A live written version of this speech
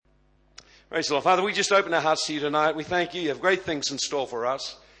Praise the Lord. Father, we just open our hearts to you tonight. We thank you. You have great things in store for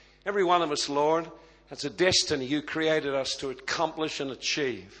us. Every one of us, Lord, has a destiny you created us to accomplish and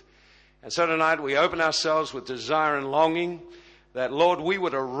achieve. And so tonight we open ourselves with desire and longing that, Lord, we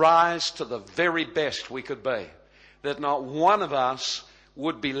would arise to the very best we could be. That not one of us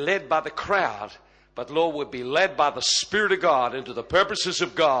would be led by the crowd, but, Lord, would be led by the Spirit of God into the purposes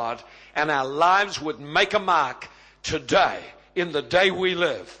of God, and our lives would make a mark today, in the day we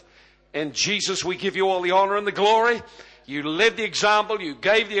live. And Jesus, we give you all the honor and the glory. You led the example. You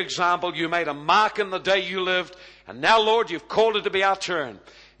gave the example. You made a mark in the day you lived. And now, Lord, you've called it to be our turn.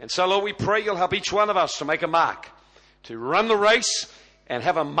 And so, Lord, we pray you'll help each one of us to make a mark, to run the race and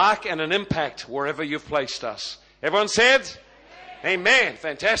have a mark and an impact wherever you've placed us. Everyone said? Amen. Amen.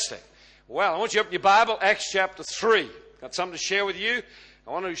 Fantastic. Well, I want you to open your Bible, Acts chapter 3. Got something to share with you.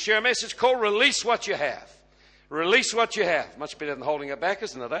 I want to share a message called Release What You Have. Release what you have. Much better than holding it back,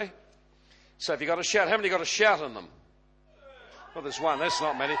 isn't it, eh? So if you've got a shout, how many got a shout in them? Well, there's one. That's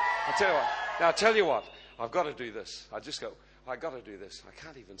not many. I'll tell you what. I've got to do this. I just go, I've got to do this. I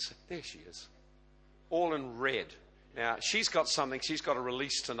can't even say. There she is. All in red. Now, she's got something she's got to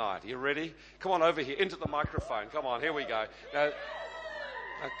release tonight. Are you ready? Come on over here, into the microphone. Come on, here we go. Now,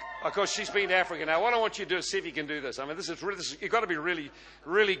 of course, she's been to Africa. Now, what I want you to do is see if you can do this. I mean, you've got to be really,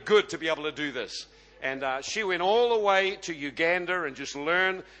 really good to be able to do this. And she went all the way to Uganda and just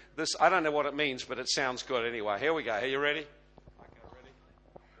learned this. I don't know what it means, but it sounds good anyway. Here we go. Are you ready? Okay, ready?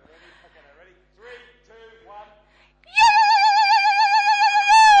 Okay, ready? 3, 2, 1.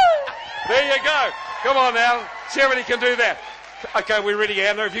 There you go. Come on now. See how many can do that. Okay, we're ready,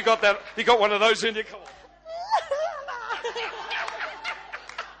 Anna. If you got that, you got one of those in you, come on.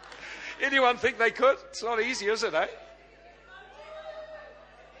 Anyone think they could? It's not easy, is it, eh?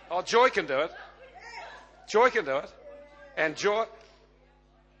 Oh, Joy can do it. Joy can do it. And Joy.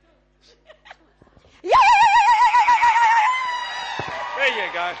 There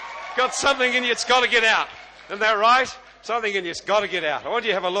you go. Got something in you, it's got to get out. Isn't that right? Something in you, it's got to get out. I want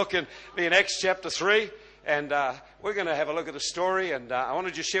you to have a look in Acts chapter 3. And we're going to have a look at a story. And I want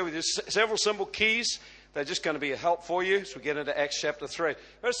to just share with you several simple keys. They're just going to be a help for you as we get into Acts chapter 3.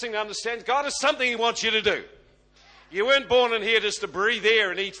 First thing to understand, God has something He wants you to do. You weren't born in here just to breathe air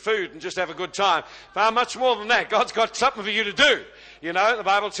and eat food and just have a good time. Far much more than that. God's got something for you to do. You know, the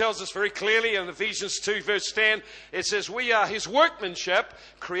Bible tells us very clearly in Ephesians 2 verse 10, it says, we are His workmanship,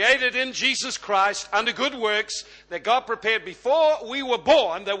 created in Jesus Christ unto good works that God prepared before we were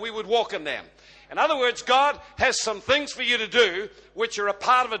born that we would walk in them. In other words, God has some things for you to do which are a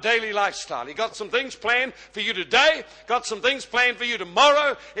part of a daily lifestyle. He got some things planned for you today, got some things planned for you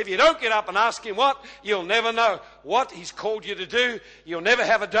tomorrow. If you don't get up and ask Him what, you'll never know what He's called you to do. You'll never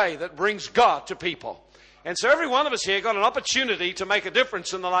have a day that brings God to people. And so every one of us here got an opportunity to make a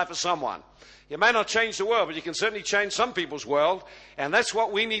difference in the life of someone. You may not change the world, but you can certainly change some people's world. And that's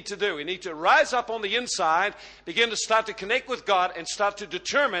what we need to do. We need to rise up on the inside, begin to start to connect with God, and start to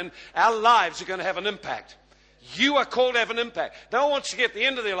determine our lives are going to have an impact. You are called to have an impact. No one wants to get to the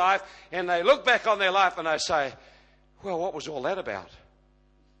end of their life and they look back on their life and they say, well, what was all that about?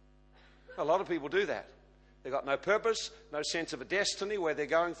 A lot of people do that. They've got no purpose, no sense of a destiny where they're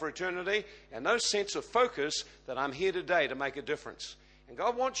going for eternity, and no sense of focus that I'm here today to make a difference. And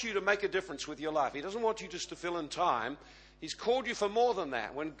God wants you to make a difference with your life. He doesn't want you just to fill in time. He's called you for more than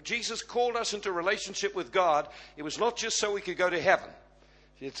that. When Jesus called us into a relationship with God, it was not just so we could go to heaven.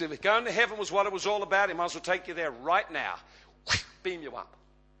 If going to heaven was what it was all about, He might as well take you there right now. Beam you up.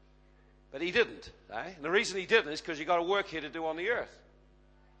 But He didn't. Eh? And the reason He didn't is because you've got a work here to do on the earth.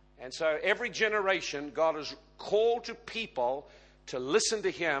 And so every generation, God has called to people to listen to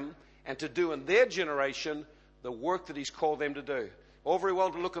Him and to do in their generation the work that He's called them to do. All very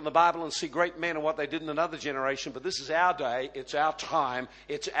well to look in the Bible and see great men and what they did in another generation, but this is our day, it's our time,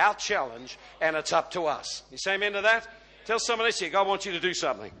 it's our challenge, and it's up to us. You say amen to that? Tell somebody else here, God wants you to do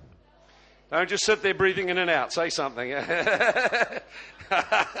something. Don't just sit there breathing in and out. Say something.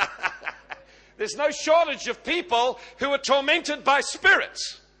 There's no shortage of people who are tormented by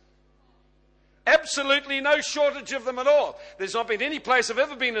spirits. Absolutely no shortage of them at all. There's not been any place I've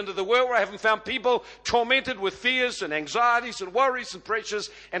ever been into the world where I haven't found people tormented with fears and anxieties and worries and pressures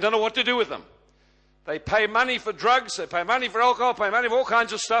and don't know what to do with them. They pay money for drugs, they pay money for alcohol, pay money for all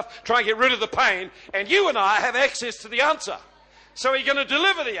kinds of stuff, try and get rid of the pain, and you and I have access to the answer. So He's going to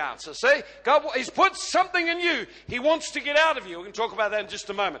deliver the answer. See? God, He's put something in you He wants to get out of you. We can talk about that in just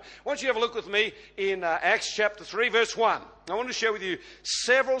a moment. I want you to have a look with me in Acts chapter 3, verse 1. I want to share with you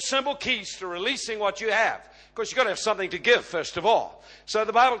several simple keys to releasing what you have. Of course, you've got to have something to give, first of all. So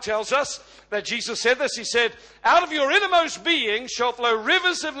the Bible tells us that Jesus said this. He said, out of your innermost being shall flow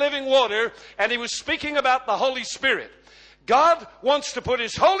rivers of living water. And He was speaking about the Holy Spirit. God wants to put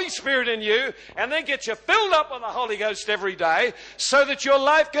His Holy Spirit in you and then get you filled up with the Holy Ghost every day so that your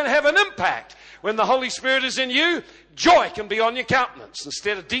life can have an impact. When the Holy Spirit is in you, joy can be on your countenance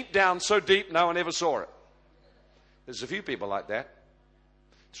instead of deep down so deep no one ever saw it. There's a few people like that.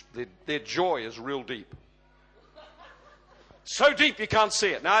 Their joy is real deep. So deep you can't see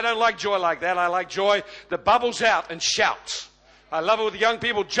it. Now, I don't like joy like that. I like joy that bubbles out and shouts. I love it when the young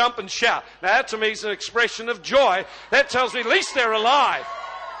people jump and shout. Now, that to me is an expression of joy. That tells me at least they're alive.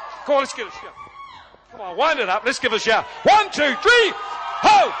 Come on, let's get a shout. Come on, wind it up. Let's give a shout. 1, 2, 3.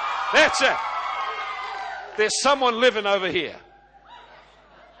 Ho! That's it. There's someone living over here.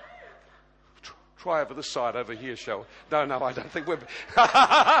 Try over this side over here, shall we? No, I don't think we're...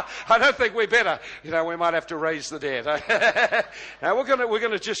 I don't think we better. You know, we might have to raise the dead. Now, we're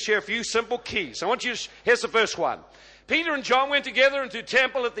going to just share a few simple keys. I want you to... Here's the first one. Peter and John went together into the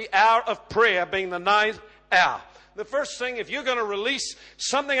temple at the hour of prayer, being the ninth hour. The first thing, if you're going to release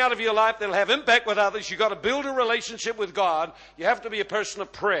something out of your life that'll have impact with others, you've got to build a relationship with God. You have to be a person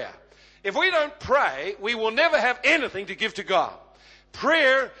of prayer. If we don't pray, we will never have anything to give to God.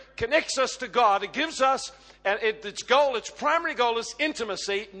 Prayer connects us to God. It gives us, and its primary goal is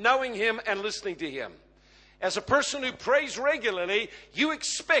intimacy, knowing Him and listening to Him. As a person who prays regularly, you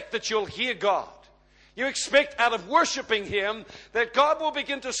expect that you'll hear God. You expect out of worshiping Him that God will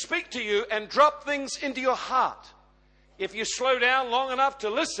begin to speak to you and drop things into your heart. If you slow down long enough to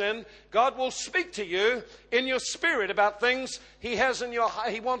listen, God will speak to you in your spirit about things He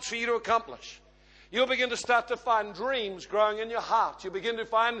wants for you to accomplish. You'll begin to start to find dreams growing in your heart. You begin to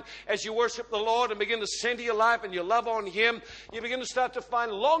find, as you worship the Lord and begin to center your life and you love on Him, you begin to start to find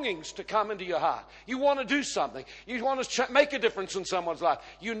longings to come into your heart. You want to do something. You want to make a difference in someone's life.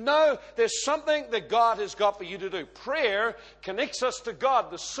 You know there's something that God has got for you to do. Prayer connects us to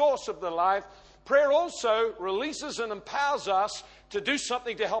God, the source of the life. Prayer also releases and empowers us to do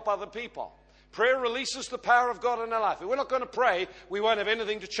something to help other people. Prayer releases the power of God in our life. If we're not going to pray, we won't have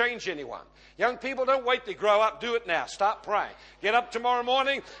anything to change anyone. Young people, don't wait to grow up. Do it now. Start praying. Get up tomorrow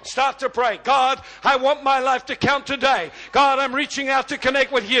morning. Start to pray. God, I want my life to count today. God, I'm reaching out to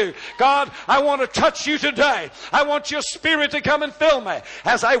connect with you. God, I want to touch you today. I want your Spirit to come and fill me.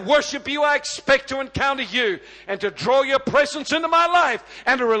 As I worship you, I expect to encounter you and to draw your presence into my life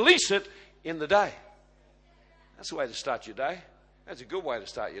and to release it in the day. That's the way to start your day. That's a good way to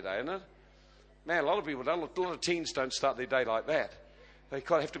start your day, isn't it? Man, a lot of people don't. A lot of teens don't start their day like that. They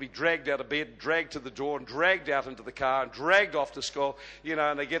kind of have to be dragged out of bed, dragged to the door, and dragged out into the car, and dragged off to school,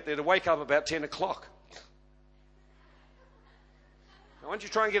 and they get there to wake up about 10 o'clock. Now, why don't you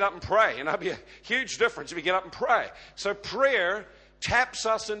try and get up and pray? It'll be a huge difference if you get up and pray. So prayer taps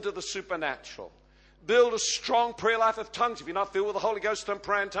us into the supernatural. Build a strong prayer life of tongues. If you're not filled with the Holy Ghost, don't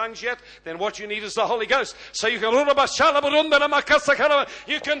pray in tongues yet, then what you need is the Holy Ghost. So you can fill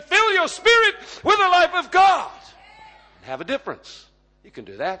your spirit with the life of God and have a difference. You can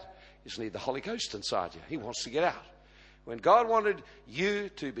do that. You just need the Holy Ghost inside you. He wants to get out. When God wanted you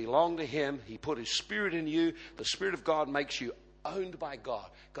to belong to Him, He put His Spirit in you. The Spirit of God makes you owned by God.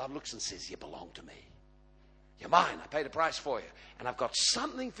 God looks and says, you belong to me. You're mine. I paid a price for you. And I've got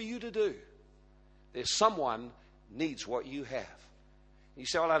something for you to do. There's someone needs what you have. You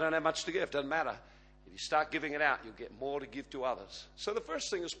say, well, I don't have much to give. Doesn't matter. If you start giving it out, you'll get more to give to others. So the first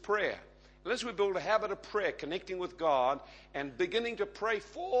thing is prayer. Unless we build a habit of prayer, connecting with God and beginning to pray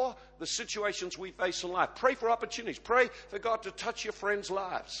for the situations we face in life. Pray for opportunities. Pray for God to touch your friends'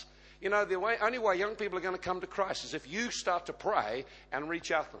 lives. The only way young people are going to come to Christ is if you start to pray and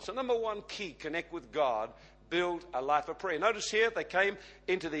reach out to them. So number one key, connect with God. Build a life of prayer. Notice here, they came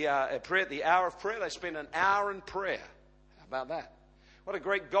into the prayer at the hour of prayer. They spent an hour in prayer. How about that? What a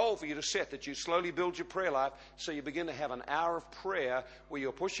great goal for you to set, that you slowly build your prayer life so you begin to have an hour of prayer where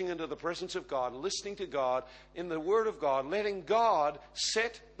you're pushing into the presence of God, listening to God, in the Word of God, letting God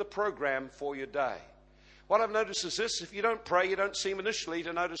set the program for your day. What I've noticed is this: if you don't pray, you don't seem initially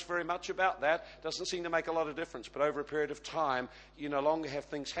to notice very much about that. Doesn't seem to make a lot of difference. But over a period of time, you no longer have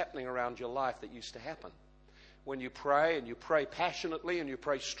things happening around your life that used to happen. When you pray, and you pray passionately, and you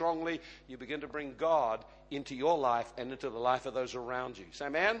pray strongly, you begin to bring God into your life and into the life of those around you. Say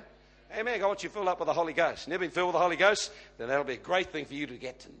amen? Amen. God wants you filled up with the Holy Ghost. Never been filled with the Holy Ghost? Then that'll be a great thing for you to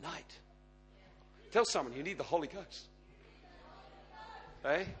get tonight. Tell someone you need the Holy Ghost.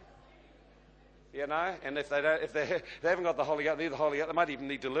 Eh? You know, and if they haven't got the Holy Ghost, need the Holy Ghost, they might even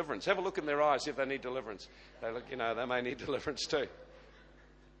need deliverance. Have a look in their eyes if they need deliverance. They may need deliverance too.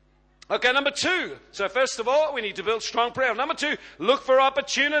 Okay, number 2. So first of all, we need to build strong prayer. Number 2, look for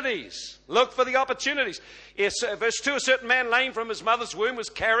opportunities. Look for the opportunities. Yes, verse 2, a certain man lame from his mother's womb was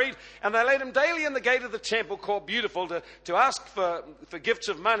carried, and they laid him daily in the gate of the temple called Beautiful to ask for gifts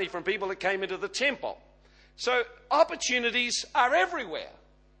of money from people that came into the temple. So opportunities are everywhere.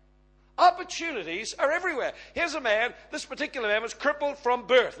 Opportunities are everywhere. Here's a man, this particular man was crippled from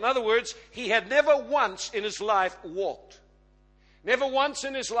birth. In other words, he had never once in his life walked. Never once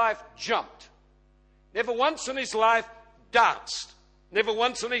in his life jumped. Never once in his life danced. Never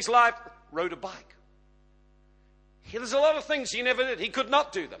once in his life rode a bike. There's a lot of things he never did. He could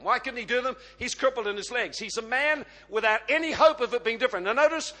not do them. Why couldn't he do them? He's crippled in his legs. He's a man without any hope of it being different. Now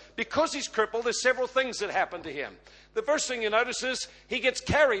notice, because he's crippled, there's several things that happen to him. The first thing you notice is he gets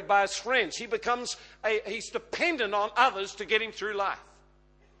carried by his friends. He's dependent on others to get him through life.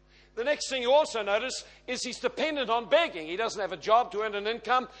 The next thing you also notice is he's dependent on begging. He doesn't have a job to earn an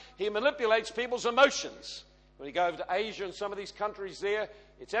income. He manipulates people's emotions. When you go over to Asia and some of these countries there,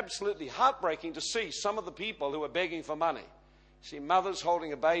 it's absolutely heartbreaking to see some of the people who are begging for money. You see mothers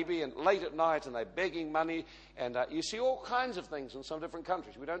holding a baby and late at night and they're begging money. And you see all kinds of things in some different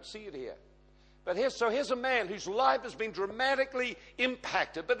countries. We don't see it here. But here's a man whose life has been dramatically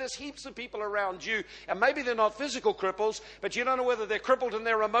impacted. But there's heaps of people around you, and maybe they're not physical cripples, but you don't know whether they're crippled in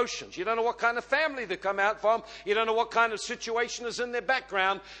their emotions. You don't know what kind of family they come out from. You don't know what kind of situation is in their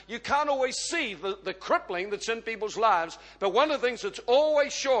background. You can't always see the crippling that's in people's lives. But one of the things that's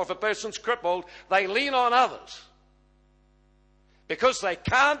always sure if a person's crippled, they lean on others. Because they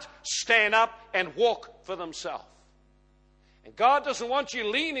can't stand up and walk for themselves. And God doesn't want you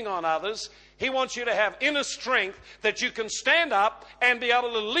leaning on others. He wants you to have inner strength that you can stand up and be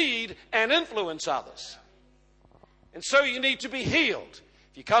able to lead and influence others. And so you need to be healed.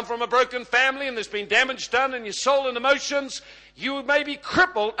 If you come from a broken family and there's been damage done in your soul and emotions, you may be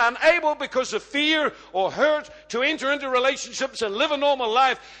crippled, unable because of fear or hurt to enter into relationships and live a normal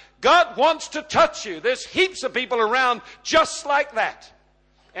life. God wants to touch you. There's heaps of people around just like that.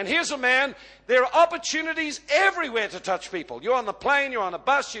 And here's a man, there are opportunities everywhere to touch people. You're on the plane, you're on a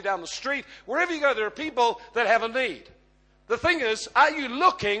bus, you're down the street. Wherever you go, there are people that have a need. The thing is, are you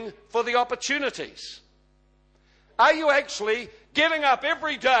looking for the opportunities? Are you actually getting up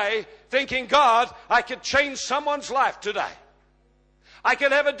every day thinking, God, I could change someone's life today. I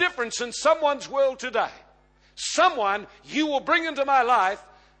could have a difference in someone's world today. Someone you will bring into my life,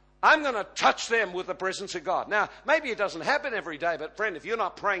 I'm going to touch them with the presence of God. Now, maybe it doesn't happen every day, but friend, if you're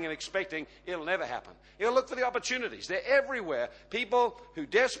not praying and expecting, it'll never happen. You'll look for the opportunities. They're everywhere. People who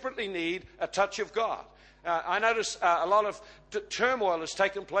desperately need a touch of God. I notice a lot of turmoil has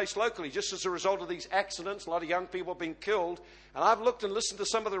taken place locally just as a result of these accidents. A lot of young people have been killed. And I've looked and listened to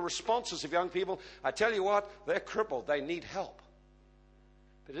some of the responses of young people. I tell you what, they're crippled. They need help.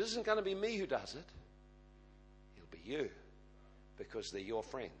 But it isn't going to be me who does it. It'll be you, because they're your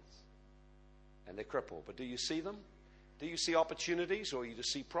friends. And they're crippled. But do you see them? Do you see opportunities, or you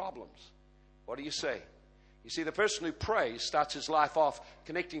just see problems? What do you see? You see, the person who prays starts his life off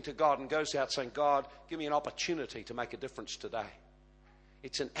connecting to God and goes out saying, God, give me an opportunity to make a difference today.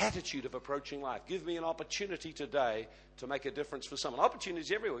 It's an attitude of approaching life. Give me an opportunity today to make a difference for someone.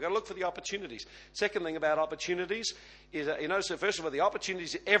 Opportunities everywhere. We've got to look for the opportunities. Second thing about opportunities is, so first of all, the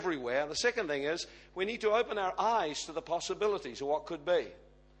opportunities are everywhere. The second thing is we need to open our eyes to the possibilities of what could be.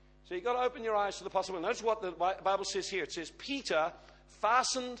 So you've got to open your eyes to the possibilities. Notice what the Bible says here. It says, Peter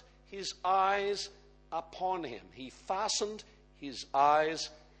fastened his eyes upon him. He fastened his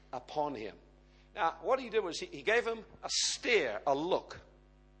eyes upon him. Now, what he did was he gave him a stare, a look.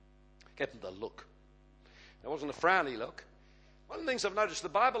 Gave him the look. It wasn't a frowny look. One of the things I've noticed, the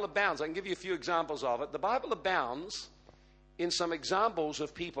Bible abounds. I can give you a few examples of it. The Bible abounds in some examples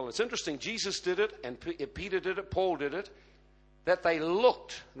of people. It's interesting. Jesus did it, and Peter did it, Paul did it, that they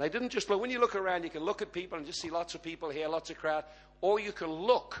looked. And they didn't just look. When you look around, you can look at people and just see lots of people here, lots of crowd. Or you can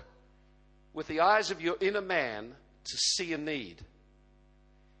look with the eyes of your inner man to see a need.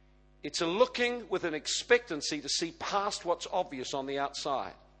 It's a looking with an expectancy to see past what's obvious on the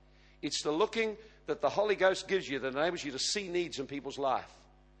outside. It's the looking that the Holy Ghost gives you that enables you to see needs in people's life.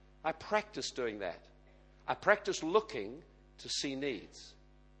 I practice doing that. I practice looking to see needs,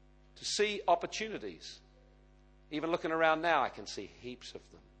 to see opportunities. Even looking around now, I can see heaps of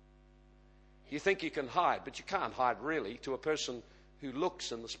them. You think you can hide, but you can't hide really to a person who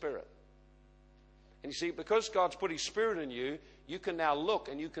looks in the Spirit. And you see, because God's put His Spirit in you, you can now look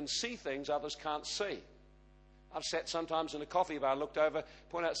and you can see things others can't see. I've sat sometimes in a coffee bar, looked over,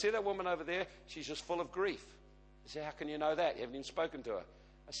 point out, see that woman over there? She's just full of grief. You say, how can you know that? You haven't even spoken to her.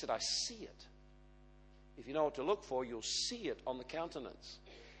 I said, I see it. If you know what to look for, you'll see it on the countenance.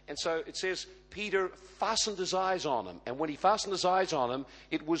 And so it says Peter fastened his eyes on him. And when he fastened his eyes on him,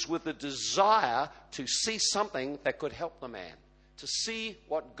 it was with the desire to see something that could help the man, to see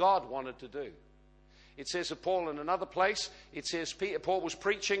what God wanted to do. It says of Paul in another place, it says Paul was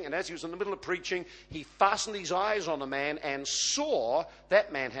preaching, and as he was in the middle of preaching, he fastened his eyes on a man and saw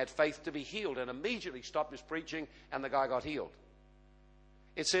that man had faith to be healed, and immediately stopped his preaching, and the guy got healed.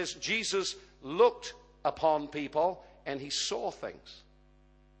 It says Jesus looked upon people, and he saw things.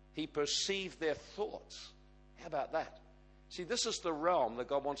 He perceived their thoughts. How about that? See, this is the realm that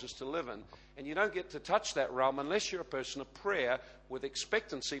God wants us to live in, and you don't get to touch that realm unless you're a person of prayer with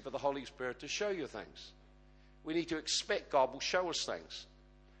expectancy for the Holy Spirit to show you things. We need to expect God will show us things.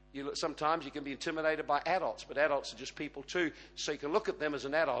 Sometimes you can be intimidated by adults, but adults are just people too, so you can look at them as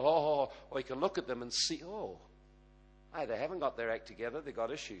an adult, or you can look at them and see, hey, they haven't got their act together, they've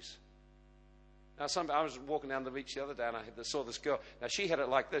got issues. Now, I was walking down the beach the other day, and I saw this girl. Now, she had it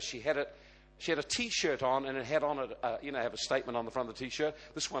like this. She had a T-shirt on, and it had on it, have a statement on the front of the T-shirt.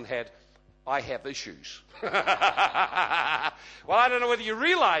 This one had, I have issues. Well, I don't know whether you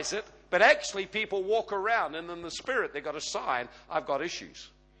realize it, but actually people walk around, and in the spirit they've got a sign, I've got issues.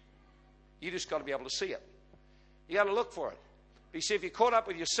 You just got to be able to see it. You got to look for it. But you see, if you're caught up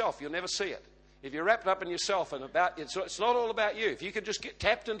with yourself, you'll never see it. If you're wrapped up in yourself and about it's not all about you. If you can just get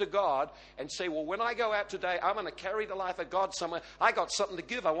tapped into God and say, well, when I go out today, I'm going to carry the life of God somewhere. I got something to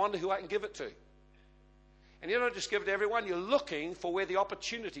give. I wonder who I can give it to. And you don't just give it to everyone. You're looking for where the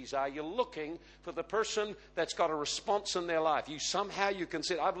opportunities are. You're looking for the person that's got a response in their life. You can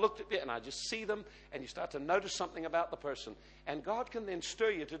say, I've looked at it and I just see them, and you start to notice something about the person. And God can then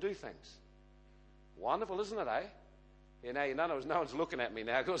stir you to do things. Wonderful, isn't it, eh? No one's looking at me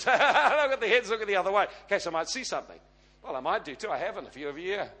now because look at the heads looking the other way in case I might see something. Well, I might do too. I haven't a few of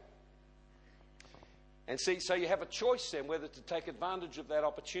you. And see, so you have a choice then whether to take advantage of that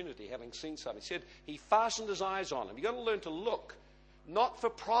opportunity, having seen something. He said he fastened his eyes on him. You've got to learn to look, not for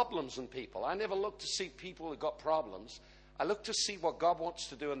problems in people. I never look to see people who've got problems. I look to see what God wants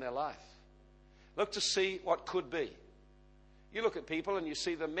to do in their life. Look to see what could be. You look at people and you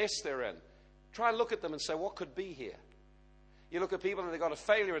see the mess they're in. Try and look at them and say, what could be here? You look at people and they've got a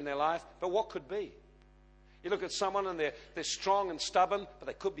failure in their life, but what could be? You look at someone and they're strong and stubborn, but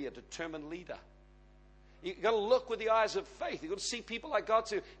they could be a determined leader. You've got to look with the eyes of faith. You've got to see people like God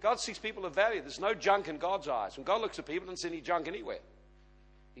too. God sees people of value. There's no junk in God's eyes. When God looks at people, he doesn't see any junk anywhere.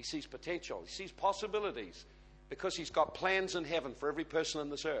 He sees potential. He sees possibilities because he's got plans in heaven for every person on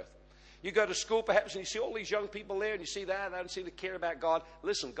this earth. You go to school perhaps and you see all these young people there and you see that. They don't seem to care about God.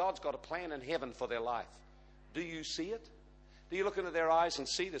 Listen, God's got a plan in heaven for their life. Do you see it? Do you look into their eyes and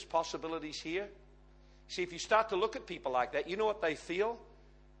see there's possibilities here? See, if you start to look at people like that, you know what they feel?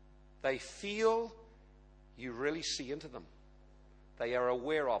 They feel you really see into them. They are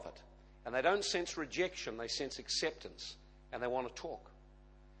aware of it. And they don't sense rejection, they sense acceptance. And they want to talk.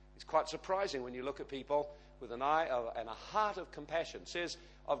 It's quite surprising when you look at people with an eye and a heart of compassion. It says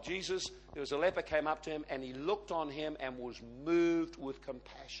of Jesus, there was a leper came up to him and he looked on him and was moved with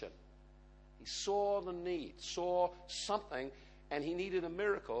compassion. He saw the need, saw something, and he needed a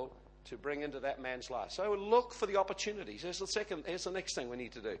miracle to bring into that man's life. So look for the opportunities. Here's the next thing we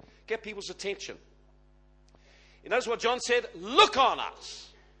need to do. Get people's attention. You notice what John said? Look on us.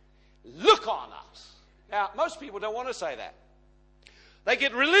 Look on us. Now, most people don't want to say that. They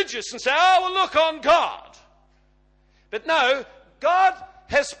get religious and say, well, look on God. But no, God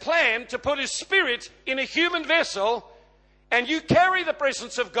has planned to put his spirit in a human vessel, and you carry the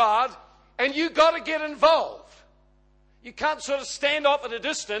presence of God, and you've got to get involved. You can't sort of stand off at a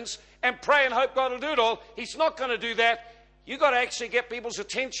distance and pray and hope God will do it all. He's not going to do that. You've got to actually get people's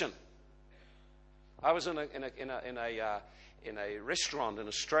attention. I was in a restaurant in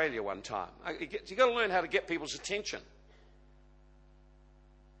Australia one time. You've got to learn how to get people's attention.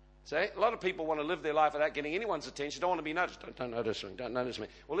 See, a lot of people want to live their life without getting anyone's attention. Don't want to be noticed. Don't notice me. Don't notice me.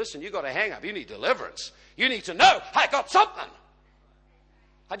 Well, listen, you've got a hang up. You need deliverance. You need to know, I got something.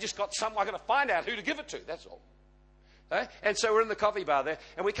 I just got something. I've got to find out who to give it to. That's all. Okay? And so we're in the coffee bar there,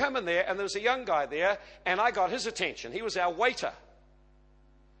 and we come in there, and there was a young guy there, and I got his attention. He was our waiter.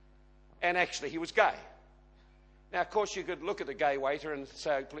 And actually, he was gay. Now, of course, you could look at a gay waiter and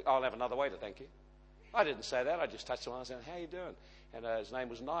say, I'll have another waiter, thank you. I didn't say that. I just touched him and I said, how you doing? And his name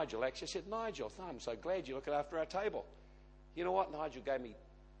was Nigel. Actually, I said, Nigel, I'm so glad you're looking after our table. You know what? Nigel gave me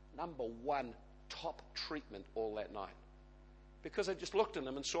number one top treatment all that night. Because they just looked at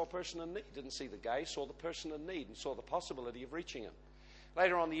him and saw a person in need. Didn't see the gay, saw the person in need and saw the possibility of reaching him.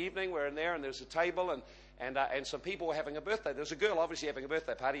 Later on in the evening, we're in there and there's a table and some people were having a birthday. There's a girl obviously having a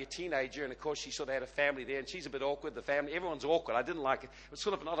birthday party, a teenager, and of course she sort of had a family there and she's a bit awkward. The family, everyone's awkward. I didn't like it. It was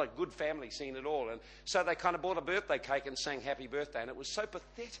sort of not a good family scene at all. And so they kind of bought a birthday cake and sang happy birthday, and it was so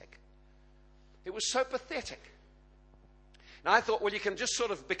pathetic. It was so pathetic. And I thought, well, you can just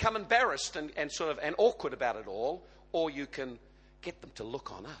sort of become embarrassed and awkward about it all, or you can get them to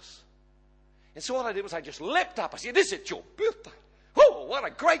look on us. And so what I did was I just leapt up. I said, "Is it your birthday? Oh, what a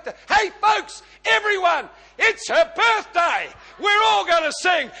great day. Hey, folks, everyone, it's her birthday. We're all going to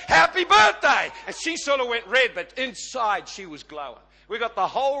sing happy birthday." And she sort of went red, but inside she was glowing. We got the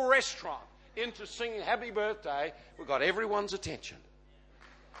whole restaurant into singing happy birthday. We got everyone's attention.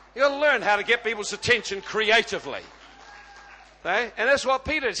 You've got to learn how to get people's attention creatively. Okay? And that's what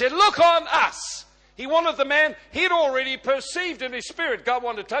Peter said. Look on us. He wanted the man, he'd already perceived in his spirit. God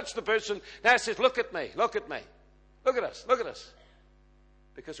wanted to touch the person. Now he says, look at me, look at me. Look at us, look at us.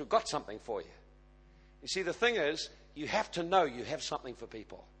 Because we've got something for you. You see, the thing is, you have to know you have something for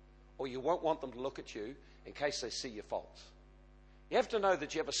people, or you won't want them to look at you in case they see your faults. You have to know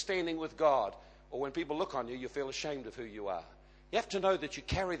that you have a standing with God, or when people look on you, you feel ashamed of who you are. You have to know that you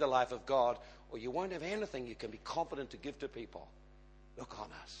carry the life of God, or you won't have anything you can be confident to give to people. Look on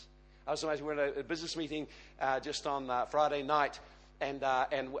us. I was amazed. We were in a business meeting just on Friday night, and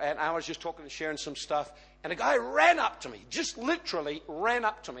I was just talking and sharing some stuff, and a guy ran up to me, just literally ran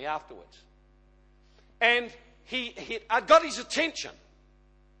up to me afterwards. And I got his attention.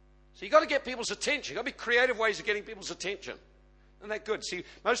 So you've got to get people's attention. You've got to be creative ways of getting people's attention. Isn't that good? See,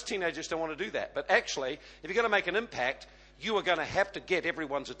 most teenagers don't want to do that. But actually, if you're going to make an impact, you are going to have to get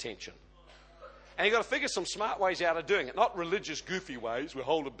everyone's attention. And you've got to figure some smart ways out of doing it. Not religious, goofy ways. We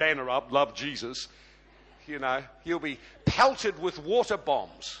hold a banner up, love Jesus. You know, you'll be pelted with water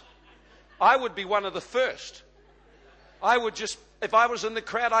bombs. I would be one of the first. I would just, if I was in the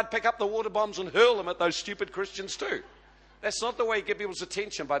crowd, I'd pick up the water bombs and hurl them at those stupid Christians too. That's not the way you get people's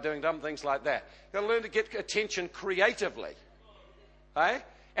attention, by doing dumb things like that. You've got to learn to get attention creatively. Eh?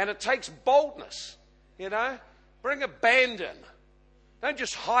 And it takes boldness, you know. Bring a band in. Don't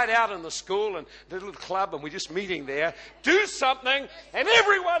just hide out in the school and the little club and we're just meeting there. Do something and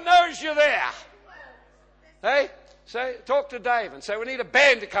everyone knows you're there. Hey? So talk to Dave and say, we need a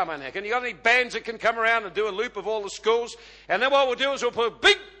band to come in here. Can you got any bands that can come around and do a loop of all the schools? And then what we'll do is we'll put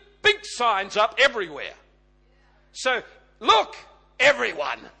big signs up everywhere. So, look,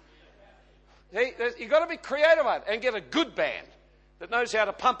 everyone. Hey, you've got to be creative and get a good band that knows how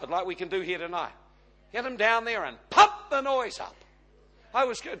to pump it like we can do here tonight. Get them down there and pump the noise up.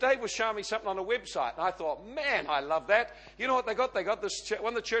 Dave was showing me something on a website, and I thought, man, I love that. You know what they got? They got this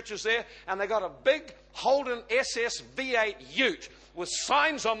one of the churches there, and they got a big Holden SS V8 ute with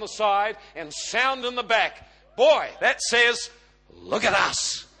signs on the side and sound in the back. Boy, that says, look at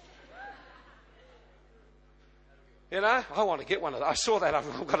us. You know, I want to get one of those. I saw that.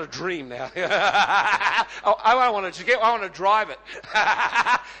 I've got a dream now. I want to drive it.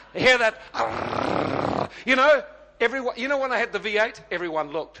 You hear that? You know, everyone. You know when I had the V8,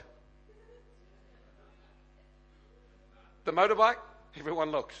 everyone looked. The motorbike,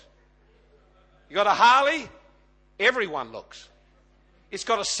 everyone looks. You got a Harley, everyone looks. It's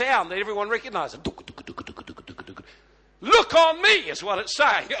got a sound that everyone recognises. Look on me is what it's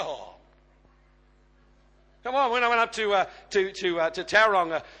saying. Oh. Come on, when I went up to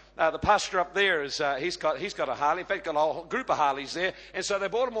Tauranga, the pastor up there he's got a Harley. In fact, got a whole group of Harleys there, and so they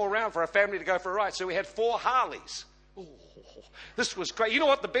brought them all around for a family to go for a ride. So we had 4 Harleys. Oh, this was great. You know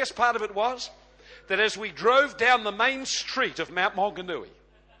what the best part of it was? That as we drove down the main street of Mount Maunganui,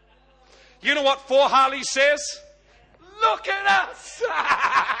 you know what 4 Harleys says? Look at us!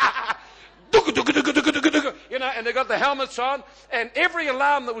 You know, and they got the helmets on, and every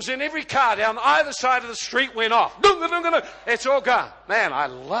alarm that was in every car down either side of the street went off. It's all gone. Man, I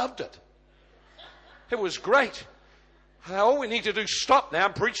loved it. It was great. All we need to do is stop now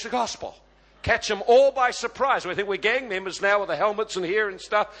and preach the gospel. Catch them all by surprise. We think we're gang members now with the helmets and hair and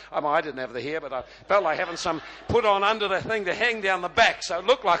stuff. I didn't have the hair, but I felt like having some put on under the thing to hang down the back, so it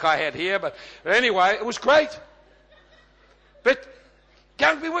looked like I had hair. But anyway, it was great. But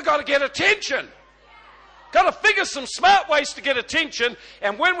we've got to get attention. Got to figure some smart ways to get attention.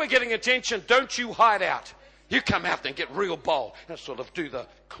 And when we're getting attention, don't you hide out. You come out and get real bold and sort of do the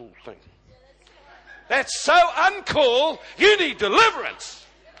cool thing. That's so uncool. You need deliverance.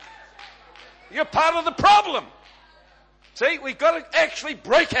 You're part of the problem. See, we've got to actually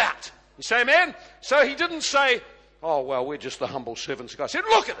break out. You say amen? So he didn't say, oh, well, we're just the humble servants of God. He said,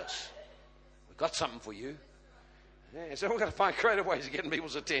 look at us. We've got something for you. Yeah, so we've got to find creative ways of getting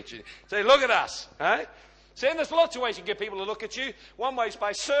people's attention. Say, look at us. Eh? See, and there's lots of ways you can get people to look at you. One way is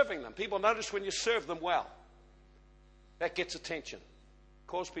by serving them. People notice when you serve them well. That gets attention.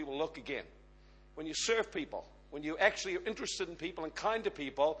 Cause people to look again. When you serve people, when you actually are interested in people and kind to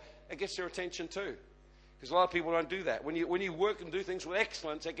people, it gets their attention too. Because a lot of people don't do that. When you work and do things with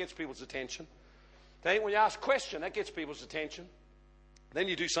excellence, that gets people's attention. Then when you ask a question, that gets people's attention. Then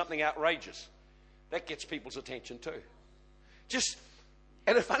you do something outrageous. That gets people's attention too.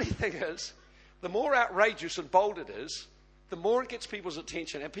 And the funny thing is, the more outrageous and bold it is, the more it gets people's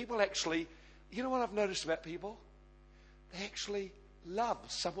attention. And people actually, you know what I've noticed about people? They actually love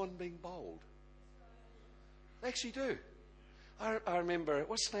someone being bold. They actually do. I remember,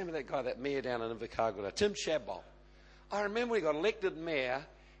 what's the name of that guy, that mayor down in Invercargill, Tim Shadbolt. I remember he got elected mayor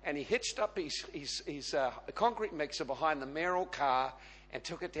and he hitched up his concrete mixer behind the mayoral car and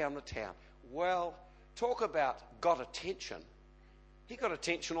took it down the town. Well, talk about got attention. He got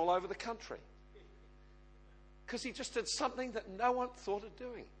attention all over the country. Because he just did something that no one thought of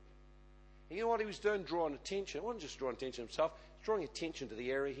doing. And you know what he was doing? Drawing attention. It wasn't just drawing attention to himself, he was drawing attention to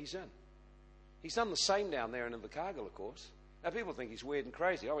the area he's in. He's done the same down there in Invercargill, of course. Now, people think he's weird and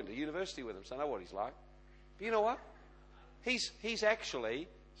crazy. I went to university with him, so I know what he's like. But you know what? He's actually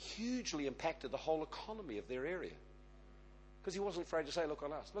hugely impacted the whole economy of their area. Because he wasn't afraid to say, look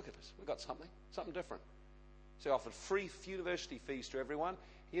on us, look at us, we've got something different. So he offered free university fees to everyone.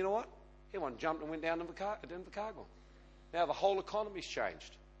 You know what? Everyone jumped and went down to Invercargill. Now the whole economy's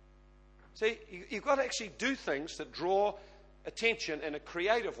changed. See, you've got to actually do things that draw attention in a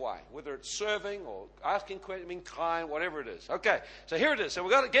creative way, whether it's serving or asking questions, being kind, whatever it is. Okay, so here it is. So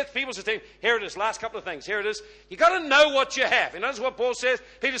we've got to get people's attention. Here it is, last couple of things. Here it is. You've got to know what you have. You notice what Paul says?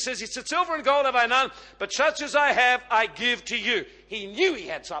 Peter says, he said, silver and gold have I none, but such as I have, I give to you. He knew he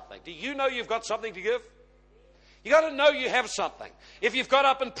had something. Do you know you've got something to give? You've got to know you have something. If you've got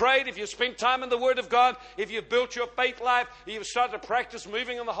up and prayed, if you've spent time in the Word of God, if you've built your faith life, if you've started to practice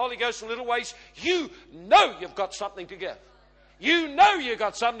moving in the Holy Ghost in little ways, you know you've got something to give. You know you've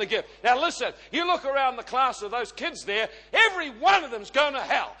got something to give. Now listen, you look around the class of those kids there, every one of them's going to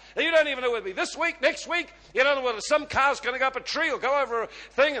hell. You don't even know whether it'll be this week, next week. You don't know whether some car's going to go up a tree or go over a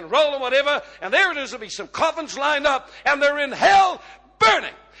thing and roll and whatever. And there it is, there'll be some coffins lined up and they're in hell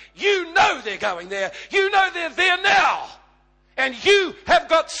burning. You know they're going there. You know they're there now. And you have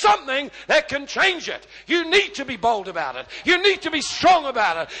got something that can change it. You need to be bold about it. You need to be strong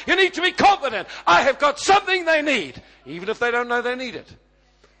about it. You need to be confident. I have got something they need, even if they don't know they need it.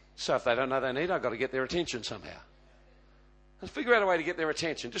 So if they don't know they need it, I've got to get their attention somehow. Let's figure out a way to get their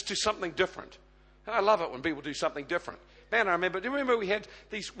attention. Just do something different. And I love it when people do something different. Man, I remember, do you remember we had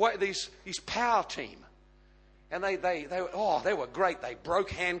these power team? And they were great. They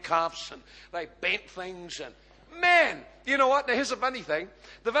broke handcuffs and they bent things and man, you know what? Now, here's the funny thing.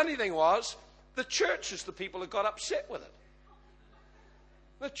 The funny thing was, the churches, the people that got upset with it.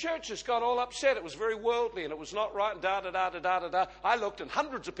 The churches got all upset. It was very worldly and it was not right and da-da-da-da-da-da-da. I looked and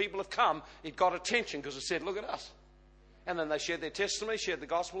hundreds of people have come. It got attention because it said, look at us. And then they shared their testimony, shared the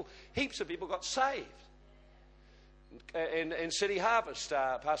gospel. Heaps of people got saved. In City Harvest,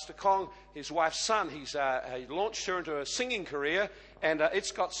 Pastor Kong, his wife's son, he launched her into a singing career, and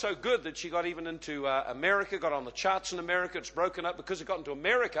it's got so good that she got even into America, got on the charts in America. It's broken up because it got into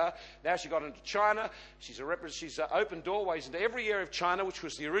America. Now she got into China. She's opened doorways into every area of China, which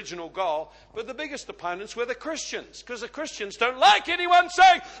was the original goal. But the biggest opponents were the Christians, because the Christians don't like anyone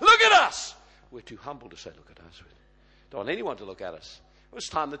saying, look at us. We're too humble to say, look at us. We don't want anyone to look at us. It was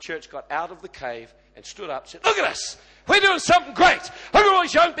time the church got out of the cave and stood up and said, look at us. We're doing something great. Look at all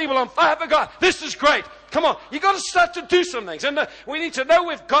these young people on fire for God. This is great. Come on. You've got to start to do some things. And we need to know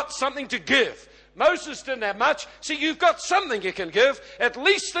we've got something to give. Moses didn't have much. See, you've got something you can give. At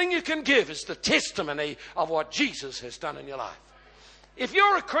least thing you can give is the testimony of what Jesus has done in your life. If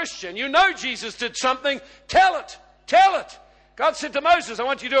you're a Christian, you know Jesus did something, tell it. Tell it. God said to Moses, I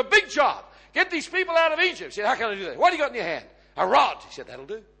want you to do a big job. Get these people out of Egypt. He said, how can I do that? What do you got in your hand? A rod. He said, that'll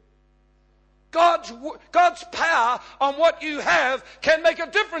do. God's power on what you have can make a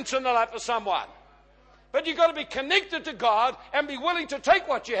difference in the life of someone. But you've got to be connected to God and be willing to take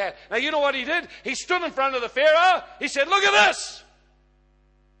what you have. Now, you know what he did? He stood in front of the Pharaoh. He said, look at this.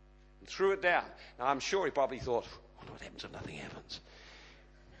 And threw it down. Now, I'm sure he probably thought, I wonder what happens if nothing happens.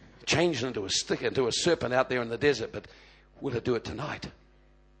 Changed into a stick, into a serpent out there in the desert. But will it do it tonight?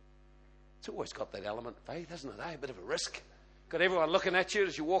 It's always got that element of faith, hasn't it? A bit of a risk. Got everyone looking at you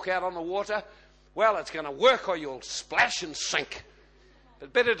as you walk out on the water. Well, it's going to work or you'll splash and sink.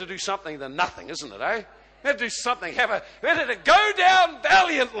 But better to do something than nothing, isn't it, Better to do something. Better to go down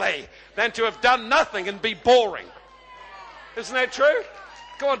valiantly than to have done nothing and be boring. Isn't that true?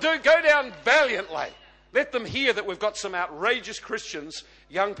 Go on, go down valiantly. Let them hear that we've got some outrageous Christians,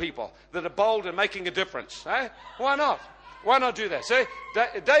 young people, that are bold and making a difference. Eh? Why not? Why not do that? See,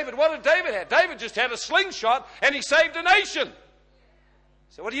 David, what did David have? David just had a slingshot and he saved a nation.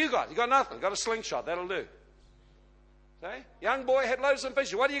 So what do you got? You got nothing. You got a slingshot. That'll do. See? Young boy had loaves and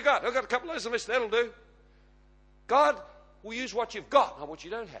fishes. What do you got? I've got a couple of loaves and fishes. That'll do. God will use what you've got, not what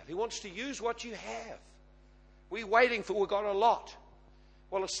you don't have. He wants to use what you have. We're waiting for we've got a lot.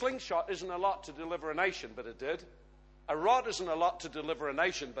 Well, a slingshot isn't a lot to deliver a nation, but it did. A rod isn't a lot to deliver a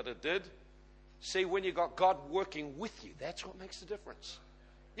nation, but it did. See, when you've got God working with you, that's what makes the difference.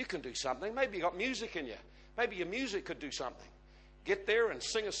 You can do something. Maybe you've got music in you. Maybe your music could do something. Get there and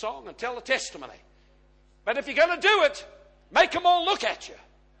sing a song and tell a testimony. But if you're going to do it, make them all look at you.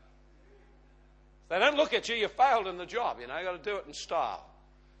 If they don't look at you, you failed in the job. You know, you've got to do it in style.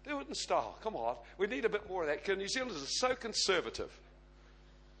 Do it in style. Come on. We need a bit more of that. Because New Zealanders are so conservative.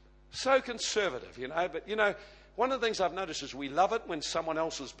 So conservative, you know. But, you know, one of the things I've noticed is we love it when someone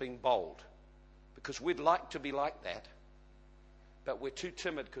else is being bold. Because we'd like to be like that. But we're too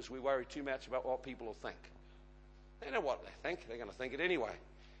timid because we worry too much about what people will think. They know what they think. They're going to think it anyway.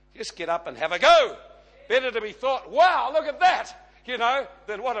 Just get up and have a go. Better to be thought, wow, look at that, you know,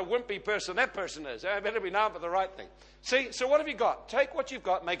 than what a wimpy person that person is. Better be known for the right thing. See, so what have you got? Take what you've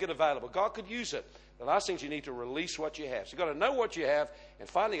got, make it available. God could use it. The last thing is you need to release what you have. So you've got to know what you have, and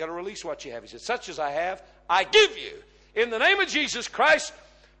finally you've got to release what you have. He said, such as I have, I give you. In the name of Jesus Christ,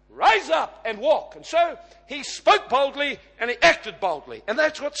 rise up and walk. And so he spoke boldly and he acted boldly. And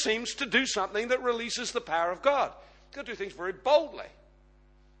that's what seems to do something that releases the power of God. You've got to do things very boldly.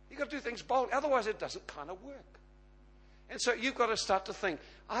 You've got to do things boldly. Otherwise it doesn't kind of work. And so you've got to start to think,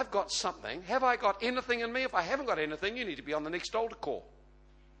 I've got something. Have I got anything in me? If I haven't got anything, you need to be on the next altar call.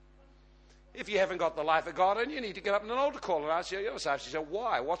 If you haven't got the life of God in you, need to get up in an altar call and ask yourself, you say,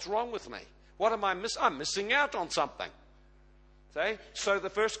 why? What's wrong with me? What am I missing? I'm missing out on something. See? So the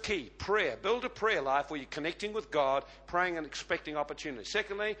first key, prayer. Build a prayer life where you're connecting with God, praying and expecting opportunities.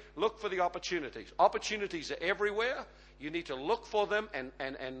 Secondly, look for the opportunities. Opportunities are everywhere. You need to look for them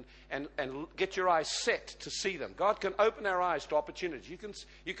and get your eyes set to see them. God can open our eyes to opportunities.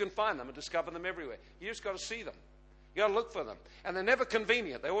 You can find them and discover them everywhere. You just got to see them. You got to look for them. And they're never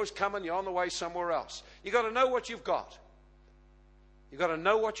convenient. They always come and you're on the way somewhere else. You got to know what you've got. You got to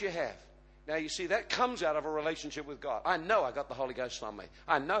know what you have. Now, you see, that comes out of a relationship with God. I know I got the Holy Ghost on me.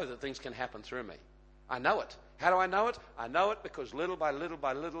 I know that things can happen through me. I know it. How do I know it? I know it because little by little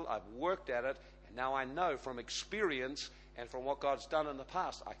by little I've worked at it. And now I know from experience and from what God's done in the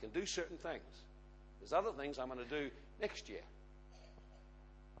past, I can do certain things. There's other things I'm going to do next year.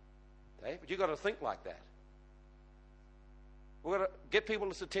 Okay? But you've got to think like that. We've got to get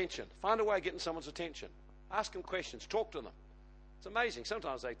people's attention. Find a way of getting someone's attention. Ask them questions. Talk to them. It's amazing.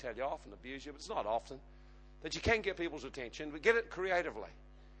 Sometimes they tell you off and abuse you, but it's not often. That you can get people's attention, but get it creatively.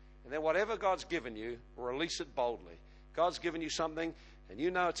 And then whatever God's given you, release it boldly. God's given you something, and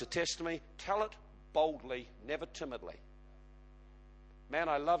you know it's a testimony. Tell it boldly, never timidly. Man,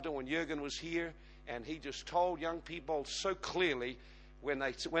 I loved it when Jürgen was here, and he just told young people so clearly when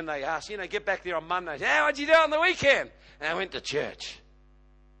they asked, get back there on Monday. Hey, what'd you do on the weekend? And I went to church.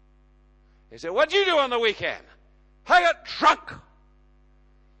 He said, what'd you do on the weekend? I got drunk.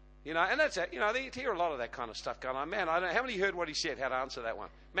 And that's it. They hear a lot of that kind of stuff going on. Man, I don't know. How many heard what he said, how to answer that one?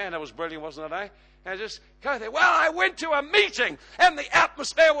 Man, that was brilliant, wasn't it, eh? And just go there. Well, I went to a meeting, and the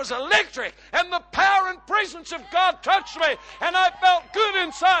atmosphere was electric, and the power and presence of God touched me, and I felt good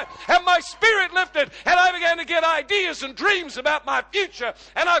inside, and my spirit lifted, and I began to get ideas and dreams about my future,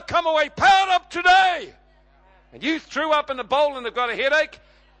 and I've come away powered up today. And you threw up in the bowl and have got a headache?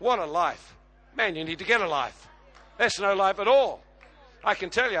 What a life. Man, you need to get a life. That's no life at all. I can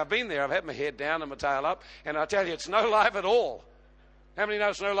tell you, I've been there. I've had my head down and my tail up, and I tell you, it's no life at all. How many know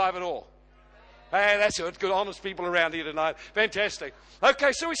it's no life at all? Hey, that's it. Good, honest people around here tonight. Fantastic.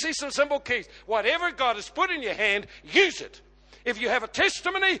 Okay, so we see some simple keys. Whatever God has put in your hand, use it. If you have a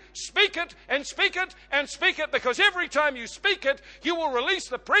testimony, speak it and speak it and speak it, because every time you speak it, you will release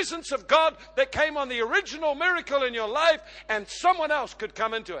the presence of God that came on the original miracle in your life, and someone else could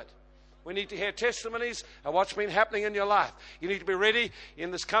come into it. We need to hear testimonies of what's been happening in your life. You need to be ready in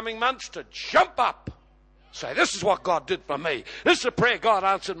this coming months to jump up. Say, this is what God did for me. This is a prayer. God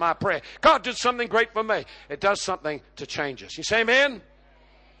answered my prayer. God did something great for me. It does something to change us. You say amen?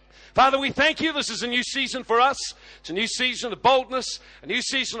 Father, we thank you. This is a new season for us. It's a new season of boldness, a new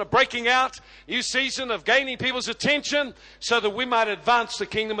season of breaking out, a new season of gaining people's attention so that we might advance the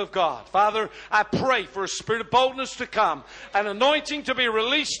kingdom of God. Father, I pray for a spirit of boldness to come, an anointing to be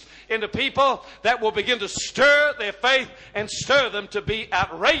released into people that will begin to stir their faith and stir them to be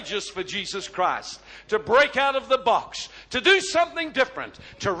outrageous for Jesus Christ, to break out of the box, to do something different,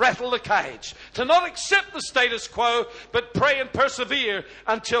 to rattle the cage, to not accept the status quo, but pray and persevere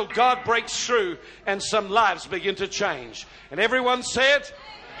until God breaks through and some lives begin to change. And everyone said,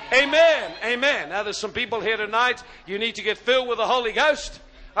 amen, amen. Now there's some people here tonight, you need to get filled with the Holy Ghost.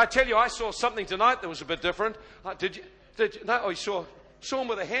 I tell you, I saw something tonight that was a bit different. Did you? No, you saw him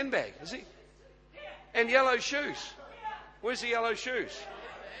with a handbag, is he? And yellow shoes. Where's the yellow shoes?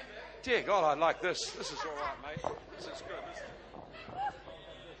 Dear God, I like this. This is all right, mate. This is good.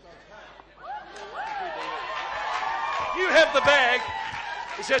 You have the bag.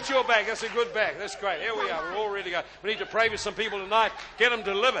 Is that your bag? That's a good bag. That's great. Here we are. We're all ready to go. We need to pray with some people tonight. Get them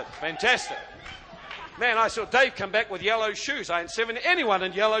delivered. Fantastic. Man, I saw Dave come back with yellow shoes. I ain't seen anyone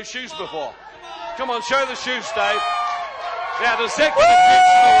in yellow shoes before. Come on, show the shoes, Dave. Now, does that get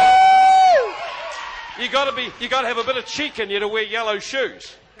attention? You got to have a bit of cheek in you to wear yellow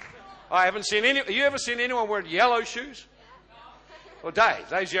shoes. I haven't seen any. Have you ever seen anyone wearing yellow shoes? Well,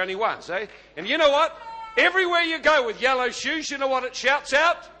 Dave's the only one, see? And you know what? Everywhere you go with yellow shoes, you know what it shouts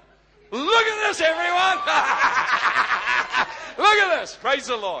out? Look at this, everyone! Look at this! Praise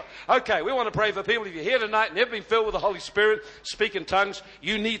the Lord. Okay, we want to pray for people. If you're here tonight and never been filled with the Holy Spirit, speak in tongues,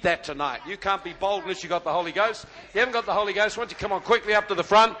 you need that tonight. You can't be bold unless you've got the Holy Ghost. If you haven't got the Holy Ghost, why don't you come on quickly up to the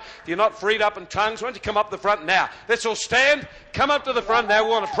front? If you're not freed up in tongues, why don't you come up the front now? Let's all stand. Come up to the front now. We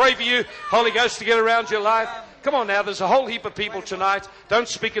want to pray for you, Holy Ghost, to get around your life. Come on now. There's a whole heap of people tonight. Don't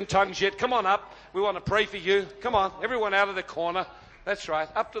speak in tongues yet. Come on up. We want to pray for you. Come on. Everyone out of the corner. That's right.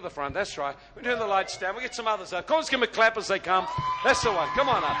 Up to the front. That's right. We're doing the lights down. We'll get some others up. Come on, let's give them a clap as they come. That's the one. Come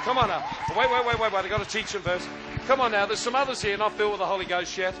on up. Come on up. Wait. I've got to teach them first. Come on now. There's some others here not filled with the Holy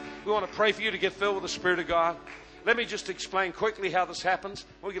Ghost yet. We want to pray for you to get filled with the Spirit of God. Let me just explain quickly how this happens.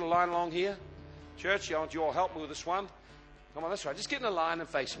 We'll get a line along here. Church, you all help me with this one. Come on, that's right. Just get in a line and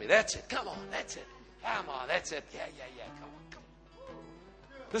face me. That's it. Come on. That's it. Come on. That's it. Yeah. Come on.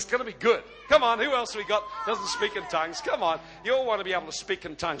 This is going to be good. Come on, who else we got doesn't speak in tongues? Come on. You all want to be able to speak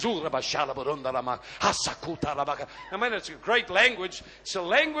in tongues. I mean, it's a great language. It's a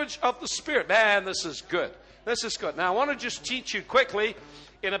language of the Spirit. Man, this is good. This is good. Now, I want to just teach you quickly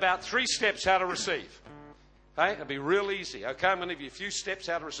in about 3 steps how to receive. Okay? It'll be real easy. Okay? I'm going to give you a few steps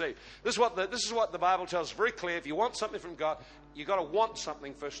how to receive. This is what the Bible tells us very clear. If you want something from God, you've got to want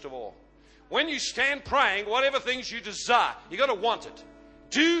something first of all. When you stand praying, whatever things you desire, you've got to want it.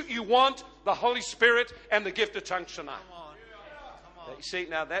 Do you want the Holy Spirit and the gift of tongues tonight? Come on. You see,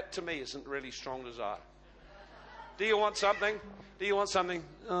 now that to me isn't really strong desire. Do you want something? Do you want something?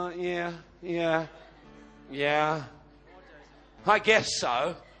 Yeah. I guess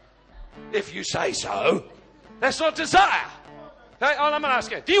so. If you say so. That's not desire. Okay? I'm going to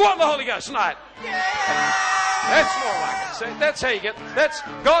ask you, do you want the Holy Ghost tonight? Yeah! That's more like it. See, that's how you get.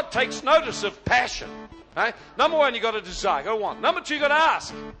 God takes notice of passion. Okay? Number 1, you've got to desire. You've got to want. Number 2, you've got to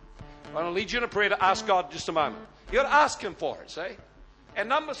ask. I'm going to lead you in a prayer to ask God in just a moment. You've got to ask Him for it, see? And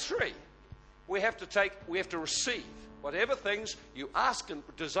number 3, we have to receive. Whatever things you ask and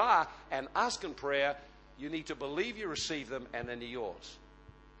desire and ask in prayer, you need to believe you receive them and then they're yours.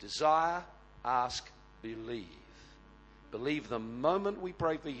 Desire, ask, believe. Believe the moment we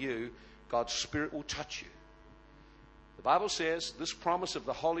pray for you, God's Spirit will touch you. The Bible says this promise of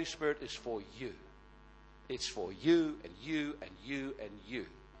the Holy Spirit is for you. It's for you and you and you and you.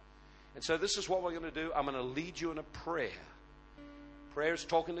 And so this is what we're going to do. I'm going to lead you in a prayer. Prayer is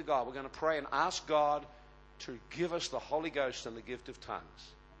talking to God. We're going to pray and ask God to give us the Holy Ghost and the gift of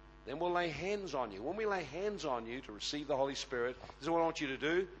tongues. Then we'll lay hands on you. When we lay hands on you to receive the Holy Spirit, this is what I want you to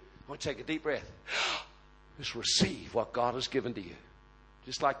do. I want you to take a deep breath. Just receive what God has given to you.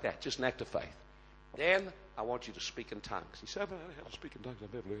 Just like that. Just an act of faith. Then I want you to speak in tongues. You say, I don't know how to speak in tongues.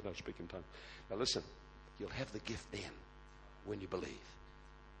 I've never learned how to speak in tongues. Now listen. You'll have the gift then when you believe.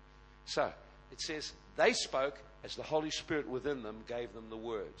 So, it says, they spoke as the Holy Spirit within them gave them the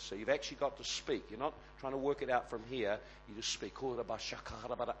words. So you've actually got to speak. You're not trying to work it out from here. You just speak.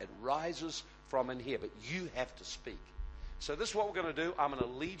 It rises from in here, but you have to speak. So this is what we're going to do. I'm going to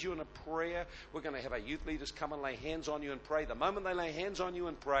lead you in a prayer. We're going to have our youth leaders come and lay hands on you and pray. The moment they lay hands on you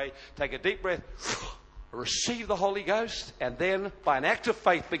and pray, take a deep breath. Receive the Holy Ghost, and then by an act of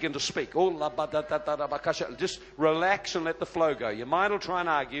faith begin to speak. Just relax and let the flow go. Your mind will try and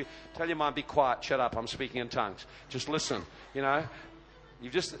argue. Tell your mind, be quiet, shut up, I'm speaking in tongues. Just listen, You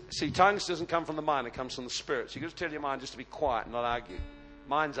just see, tongues doesn't come from the mind; it comes from the Spirit. So you got to tell your mind just to be quiet and not argue.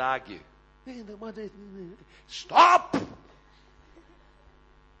 Minds argue. Stop.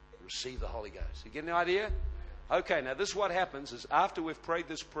 Receive the Holy Ghost. You get the idea? Okay. Now this is what happens: is after we've prayed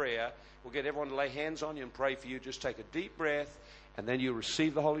this prayer, we'll get everyone to lay hands on you and pray for you. Just take a deep breath, and then you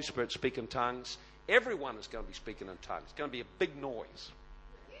receive the Holy Spirit. Speak in tongues. Everyone is going to be speaking in tongues. It's going to be a big noise.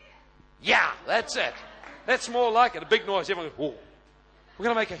 Yeah, that's it. That's more like it. A big noise. Everyone goes, whoa. We're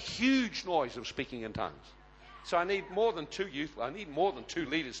going to make a huge noise of speaking in tongues. So I need more than 2 youth. I need more than 2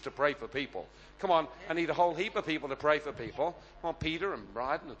 leaders to pray for people. Come on. I need a whole heap of people to pray for people. Come on, Peter and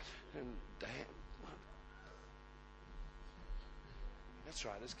Bryden and Dan. That's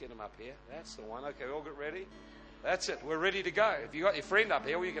right. Let's get them up here. That's the one. Okay, we all get ready. That's it. We're ready to go. If you got your friend up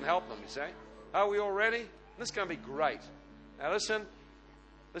here, well, you can help them, you see. Are we all ready? This is going to be great. Now listen.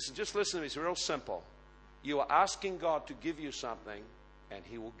 Listen, just listen to me. It's real simple. You are asking God to give you something, and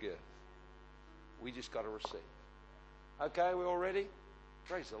He will give. We just got to receive. Okay, we all ready?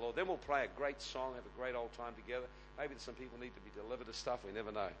 Praise the Lord. Then we'll play a great song, have a great old time together. Maybe some people need to be delivered of stuff. We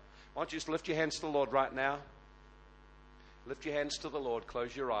never know. Why don't you just lift your hands to the Lord right now? Lift your hands to the Lord.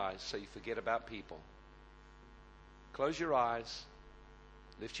 Close your eyes so you forget about people. Close your eyes.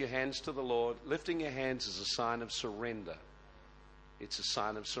 Lift your hands to the Lord. Lifting your hands is a sign of surrender. It's a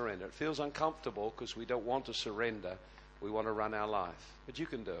sign of surrender. It feels uncomfortable because we don't want to surrender. We want to run our life. But you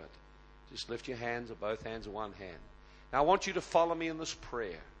can do it. Just lift your hands, or both hands, or one hand. Now I want you to follow me in this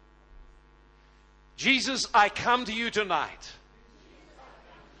prayer. Jesus, I come to you tonight.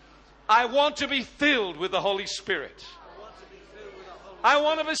 I want to be filled with the Holy Spirit. I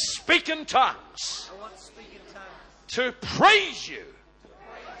want to speak in tongues. To praise you.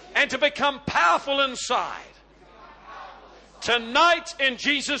 And to become powerful inside. Tonight, in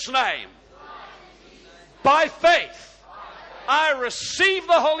Jesus' name, by faith, I receive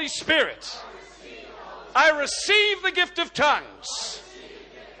the Holy Spirit. I receive the gift of tongues.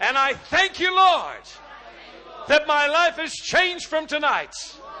 And I thank you, Lord, that my life has changed from tonight.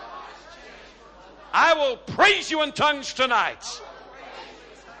 I will praise you in tongues tonight.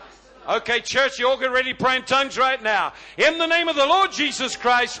 Okay, church, you all get ready to pray in tongues right now. In the name of the Lord Jesus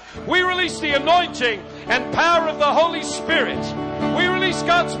Christ, we release the anointing and power of the Holy Spirit. We release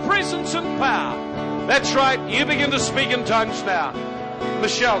God's presence and power. That's right. You begin to speak in tongues now.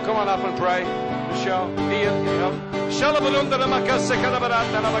 Michelle, come on up and pray. Michelle, Ian, can you help? Shalabarunda makase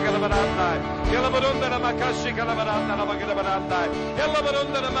kalabaranda namagalabaranda. Yalabarunda makase kalabaranda namagalabaranda.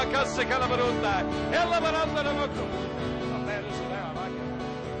 Yalabarunda makase kalabarunda. Yalabaranda namagalabaranda.